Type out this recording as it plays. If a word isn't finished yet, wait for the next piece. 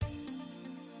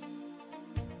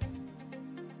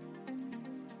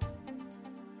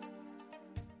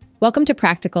Welcome to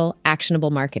Practical,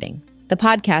 Actionable Marketing, the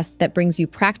podcast that brings you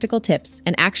practical tips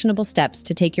and actionable steps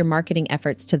to take your marketing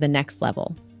efforts to the next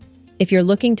level. If you're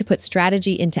looking to put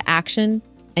strategy into action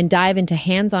and dive into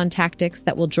hands-on tactics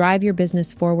that will drive your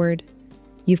business forward,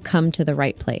 you've come to the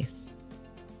right place.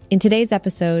 In today's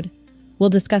episode, we'll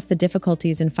discuss the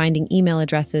difficulties in finding email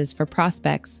addresses for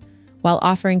prospects while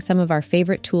offering some of our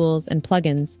favorite tools and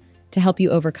plugins to help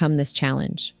you overcome this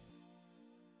challenge.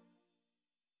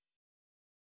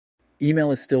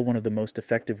 Email is still one of the most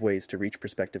effective ways to reach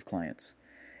prospective clients.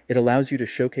 It allows you to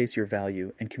showcase your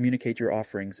value and communicate your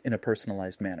offerings in a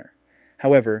personalized manner.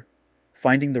 However,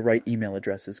 finding the right email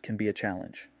addresses can be a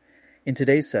challenge. In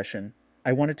today's session,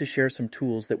 I wanted to share some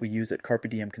tools that we use at Carpe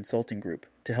Diem Consulting Group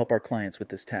to help our clients with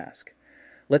this task.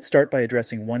 Let's start by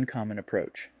addressing one common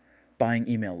approach: buying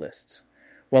email lists.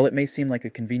 While it may seem like a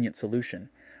convenient solution,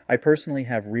 I personally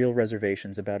have real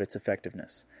reservations about its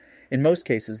effectiveness. In most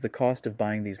cases, the cost of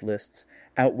buying these lists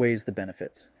outweighs the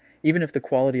benefits. Even if the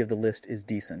quality of the list is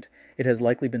decent, it has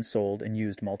likely been sold and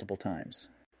used multiple times.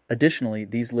 Additionally,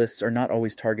 these lists are not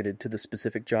always targeted to the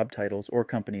specific job titles or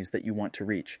companies that you want to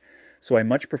reach, so I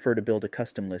much prefer to build a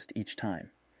custom list each time.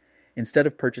 Instead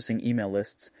of purchasing email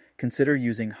lists, consider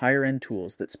using higher-end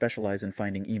tools that specialize in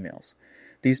finding emails.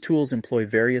 These tools employ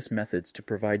various methods to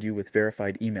provide you with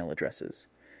verified email addresses.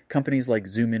 Companies like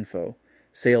ZoomInfo,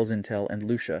 Sales Intel, and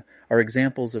Lucia are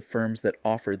examples of firms that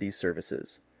offer these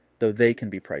services, though they can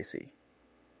be pricey.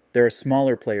 There are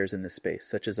smaller players in this space,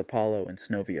 such as Apollo and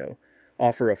Snovio,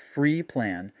 offer a free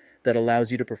plan that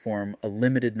allows you to perform a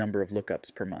limited number of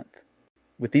lookups per month.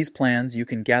 With these plans, you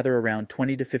can gather around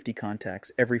 20 to 50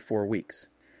 contacts every 4 weeks.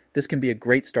 This can be a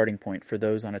great starting point for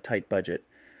those on a tight budget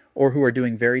or who are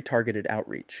doing very targeted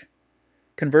outreach.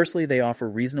 Conversely, they offer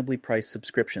reasonably priced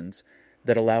subscriptions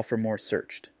that allow for more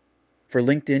searched. For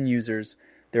LinkedIn users,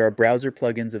 there are browser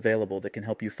plugins available that can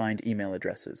help you find email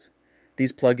addresses.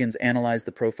 These plugins analyze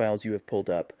the profiles you have pulled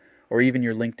up, or even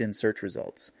your LinkedIn search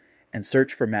results, and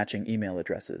search for matching email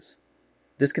addresses.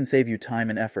 This can save you time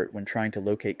and effort when trying to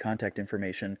locate contact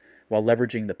information while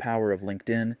leveraging the power of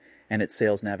LinkedIn and its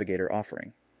Sales Navigator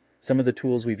offering. Some of the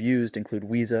tools we've used include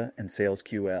Weeza and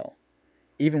SalesQL.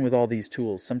 Even with all these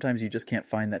tools, sometimes you just can't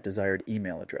find that desired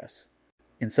email address.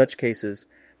 In such cases,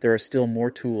 there are still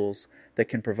more tools that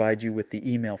can provide you with the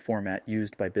email format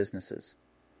used by businesses.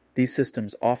 These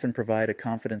systems often provide a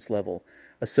confidence level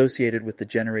associated with the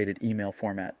generated email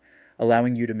format,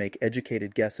 allowing you to make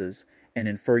educated guesses and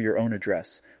infer your own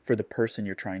address for the person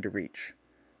you're trying to reach.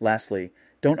 Lastly,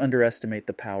 don't underestimate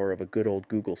the power of a good old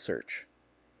Google search.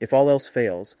 If all else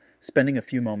fails, spending a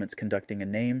few moments conducting a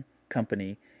name,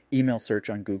 company, email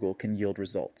search on Google can yield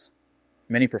results.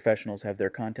 Many professionals have their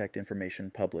contact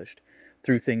information published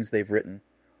through things they've written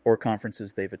or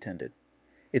conferences they've attended.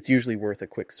 It's usually worth a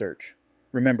quick search.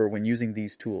 Remember, when using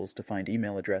these tools to find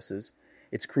email addresses,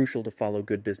 it's crucial to follow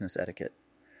good business etiquette.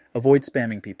 Avoid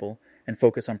spamming people and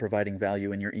focus on providing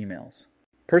value in your emails.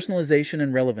 Personalization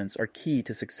and relevance are key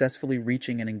to successfully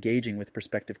reaching and engaging with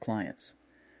prospective clients.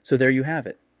 So there you have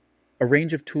it, a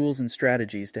range of tools and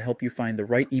strategies to help you find the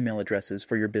right email addresses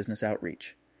for your business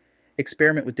outreach.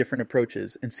 Experiment with different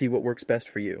approaches and see what works best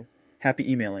for you. Happy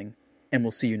emailing, and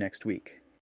we'll see you next week.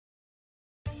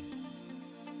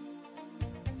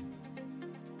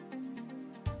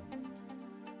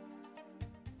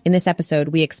 In this episode,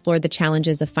 we explored the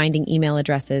challenges of finding email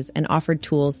addresses and offered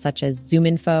tools such as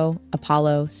ZoomInfo,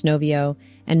 Apollo, Snovio,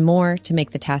 and more to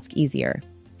make the task easier.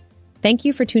 Thank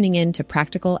you for tuning in to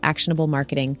Practical, Actionable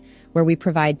Marketing, where we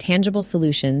provide tangible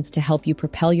solutions to help you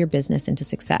propel your business into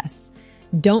success.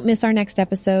 Don't miss our next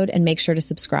episode and make sure to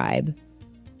subscribe.